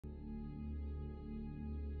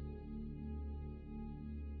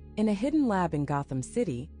In a hidden lab in Gotham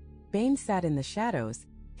City, Bane sat in the shadows,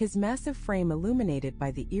 his massive frame illuminated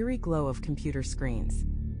by the eerie glow of computer screens.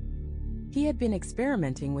 He had been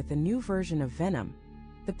experimenting with a new version of Venom,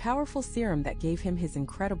 the powerful serum that gave him his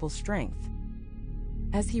incredible strength.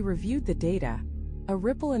 As he reviewed the data, a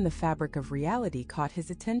ripple in the fabric of reality caught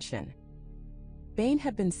his attention. Bane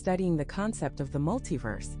had been studying the concept of the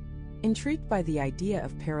multiverse, intrigued by the idea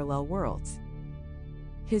of parallel worlds.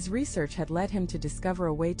 His research had led him to discover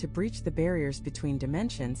a way to breach the barriers between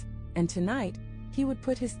dimensions, and tonight, he would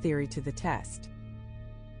put his theory to the test.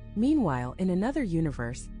 Meanwhile, in another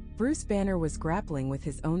universe, Bruce Banner was grappling with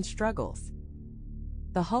his own struggles.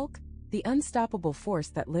 The Hulk, the unstoppable force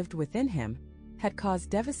that lived within him, had caused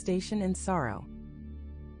devastation and sorrow.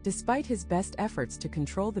 Despite his best efforts to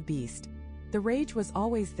control the beast, the rage was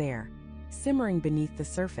always there, simmering beneath the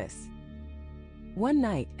surface. One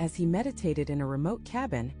night, as he meditated in a remote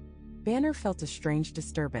cabin, Banner felt a strange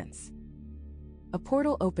disturbance. A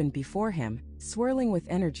portal opened before him, swirling with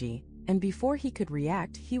energy, and before he could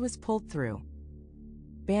react, he was pulled through.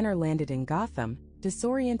 Banner landed in Gotham,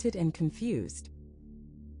 disoriented and confused.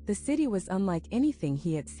 The city was unlike anything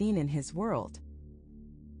he had seen in his world.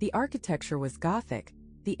 The architecture was Gothic,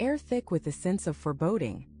 the air thick with a sense of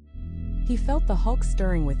foreboding. He felt the Hulk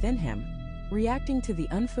stirring within him, reacting to the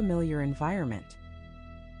unfamiliar environment.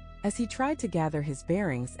 As he tried to gather his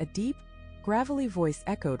bearings, a deep, gravelly voice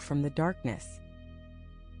echoed from the darkness.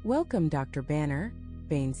 "Welcome, Dr. Banner,"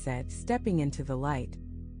 Bane said, stepping into the light.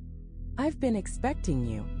 "I've been expecting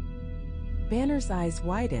you." Banner's eyes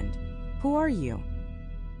widened. "Who are you?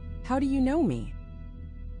 How do you know me?"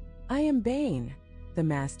 "I am Bane," the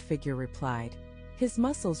masked figure replied, his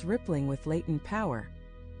muscles rippling with latent power.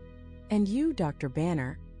 "And you, Dr.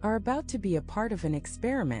 Banner, are about to be a part of an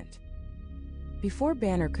experiment." Before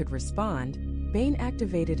Banner could respond, Bane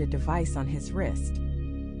activated a device on his wrist.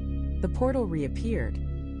 The portal reappeared,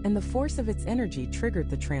 and the force of its energy triggered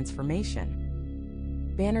the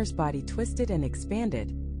transformation. Banner's body twisted and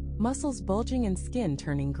expanded, muscles bulging and skin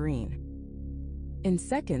turning green. In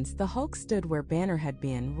seconds, the Hulk stood where Banner had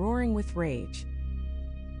been, roaring with rage.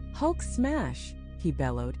 "Hulk smash!" he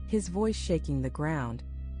bellowed, his voice shaking the ground.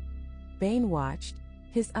 Bane watched,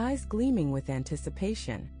 his eyes gleaming with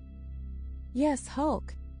anticipation. "Yes,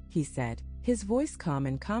 Hulk," he said, his voice calm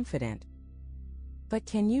and confident. "But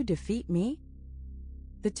can you defeat me?"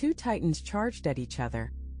 The two titans charged at each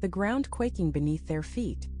other, the ground quaking beneath their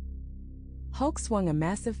feet. Hulk swung a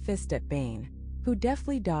massive fist at Bane, who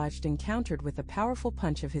deftly dodged and countered with a powerful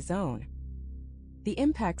punch of his own. The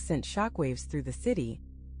impact sent shockwaves through the city,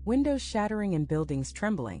 windows shattering and buildings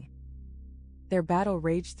trembling. Their battle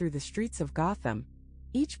raged through the streets of Gotham,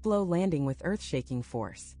 each blow landing with earth-shaking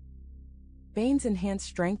force. Bane's enhanced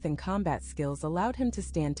strength and combat skills allowed him to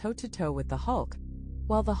stand toe-to-toe with the Hulk,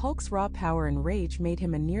 while the Hulk's raw power and rage made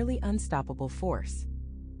him a nearly unstoppable force.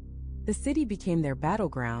 The city became their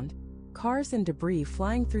battleground, cars and debris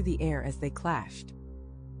flying through the air as they clashed.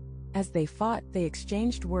 As they fought, they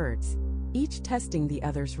exchanged words, each testing the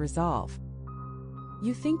other's resolve.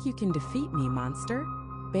 "You think you can defeat me, monster?"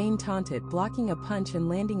 Bane taunted, blocking a punch and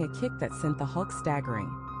landing a kick that sent the Hulk staggering.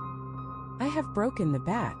 "I have broken the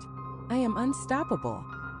bat. I am unstoppable."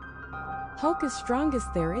 "Hulk is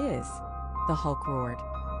strongest there is," the Hulk roared,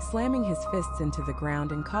 slamming his fists into the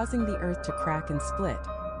ground and causing the earth to crack and split.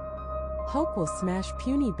 "Hulk will smash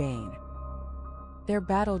puny Bane." Their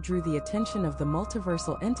battle drew the attention of the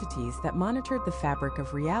multiversal entities that monitored the fabric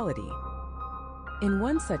of reality. In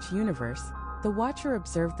one such universe, the Watcher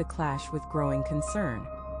observed the clash with growing concern.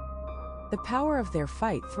 The power of their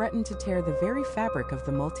fight threatened to tear the very fabric of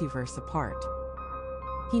the multiverse apart.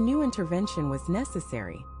 He knew intervention was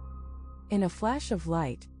necessary. In a flash of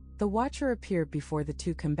light, the Watcher appeared before the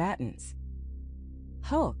two combatants.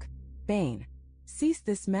 "Hulk, Bane, cease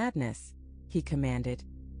this madness," he commanded,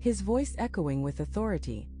 his voice echoing with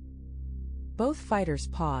authority. Both fighters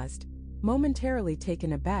paused, momentarily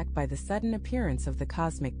taken aback by the sudden appearance of the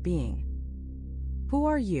cosmic being. "Who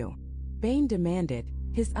are you?" Bane demanded,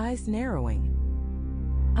 his eyes narrowing.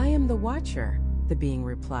 "I am the Watcher," the being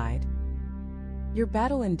replied. "Your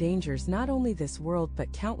battle endangers not only this world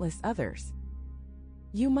but countless others.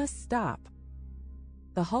 You must stop."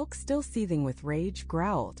 The Hulk, still seething with rage,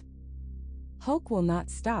 growled. "Hulk will not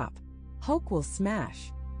stop. Hulk will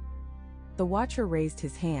smash." The Watcher raised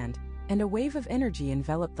his hand, and a wave of energy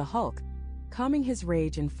enveloped the Hulk, calming his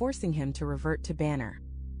rage and forcing him to revert to Banner.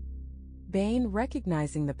 Bane,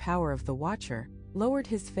 recognizing the power of the Watcher, lowered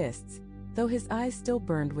his fists, though his eyes still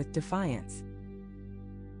burned with defiance.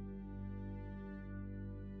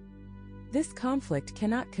 "This conflict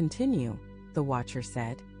cannot continue," the Watcher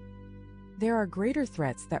said. There are greater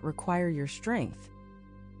threats that require your strength.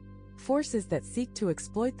 Forces that seek to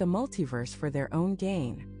exploit the multiverse for their own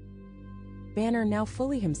gain. Banner, now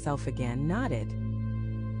fully himself again, nodded.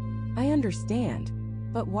 I understand,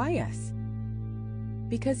 but why us?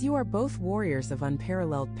 Because you are both warriors of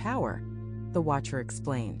unparalleled power, the Watcher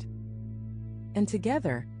explained. And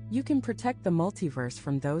together, you can protect the multiverse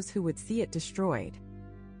from those who would see it destroyed.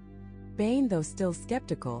 Bane, though still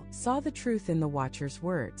skeptical, saw the truth in the Watcher's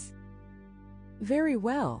words. Very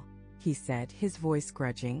well, he said, his voice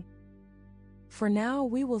grudging. For now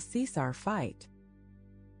we will cease our fight.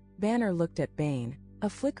 Banner looked at Bane, a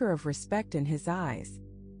flicker of respect in his eyes.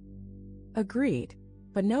 Agreed,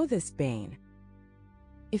 but know this, Bane.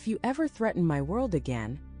 If you ever threaten my world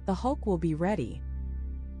again, the Hulk will be ready.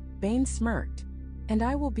 Bane smirked. And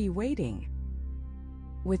I will be waiting.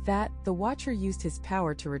 With that, the Watcher used his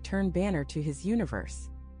power to return Banner to his universe.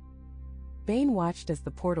 Bane watched as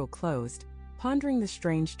the portal closed, pondering the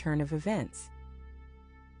strange turn of events.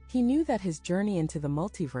 He knew that his journey into the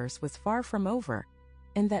multiverse was far from over,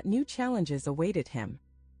 and that new challenges awaited him.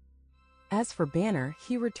 As for Banner,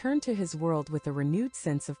 he returned to his world with a renewed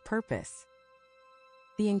sense of purpose.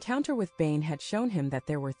 The encounter with Bane had shown him that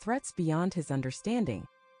there were threats beyond his understanding,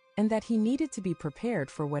 and that he needed to be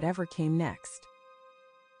prepared for whatever came next.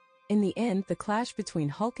 In the end, the clash between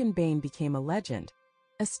Hulk and Bane became a legend,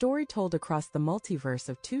 a story told across the multiverse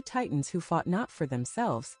of two titans who fought not for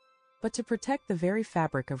themselves, but to protect the very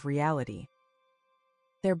fabric of reality.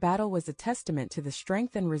 Their battle was a testament to the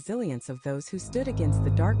strength and resilience of those who stood against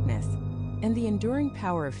the darkness, and the enduring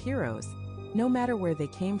power of heroes, no matter where they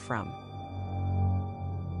came from.